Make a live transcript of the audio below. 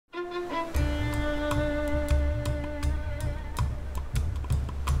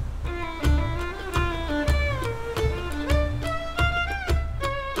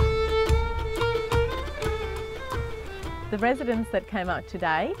residents that came out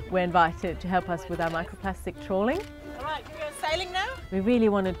today were invited to help us with our microplastic trawling. All right, we're going sailing now? We really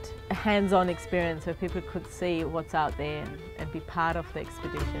wanted a hands-on experience where people could see what's out there and be part of the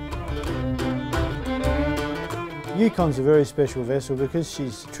expedition. Yukon's a very special vessel because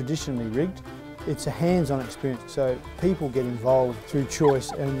she's traditionally rigged. It's a hands-on experience, so people get involved through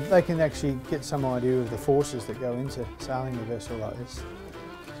choice and they can actually get some idea of the forces that go into sailing a vessel like this.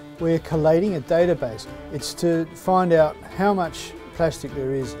 We're collating a database. It's to find out how much plastic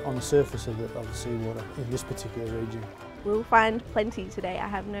there is on the surface of the seawater in this particular region. We'll find plenty today. I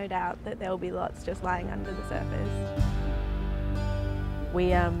have no doubt that there will be lots just lying under the surface.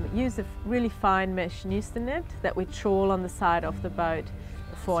 We use a really fine mesh Newton net that we trawl on the side of the boat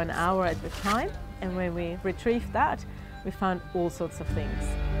for an hour at a time, and when we retrieved that, we found all sorts of things.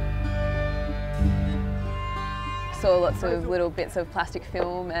 Saw lots of little bits of plastic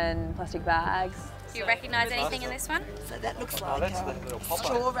film and plastic bags. Do you recognise anything in this one? So that looks like a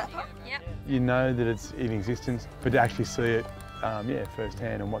straw wrapper. Yep. You know that it's in existence, but to actually see it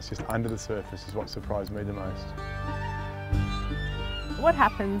firsthand and what's just under the surface is what surprised me the most. What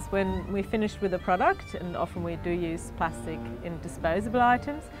happens when we finish with a product, and often we do use plastic in disposable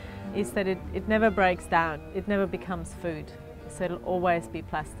items, is that it never breaks down, it never becomes food. So it'll always be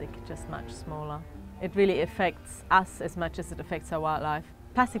plastic, just much smaller. It really affects us as much as it affects our wildlife.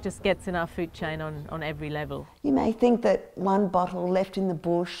 Plastic just gets in our food chain on every level. You may think that one bottle left in the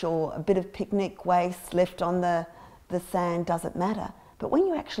bush or a bit of picnic waste left on the sand doesn't matter. But when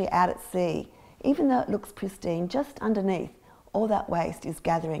you're actually out at sea, even though it looks pristine, just underneath, all that waste is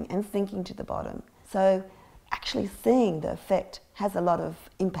gathering and sinking to the bottom. So actually seeing the effect has a lot of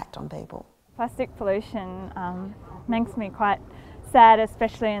impact on people. Plastic pollution makes me quite sad,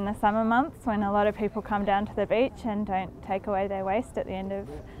 especially in the summer months when a lot of people come down to the beach and don't take away their waste at the end of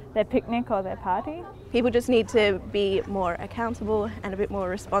their picnic or their party. People just need to be more accountable and a bit more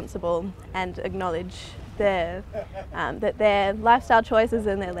responsible and acknowledge that their lifestyle choices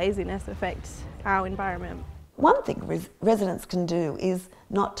and their laziness affect our environment. One thing residents can do is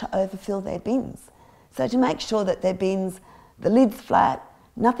not to overfill their bins. So to make sure that their bins, the lid's flat,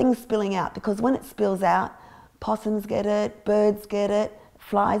 nothing's spilling out, because when it spills out, possums get it, birds get it,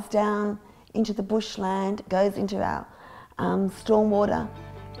 flies down into the bushland, goes into our stormwater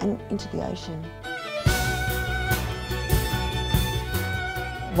and into the ocean.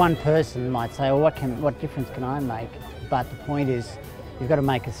 One person might say, well, what difference can I make? But the point is, you've got to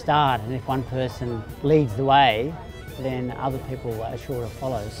make a start, and if one person leads the way, then other people are sure to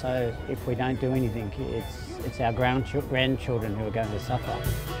follow. So if we don't do anything, it's our grandchildren who are going to suffer.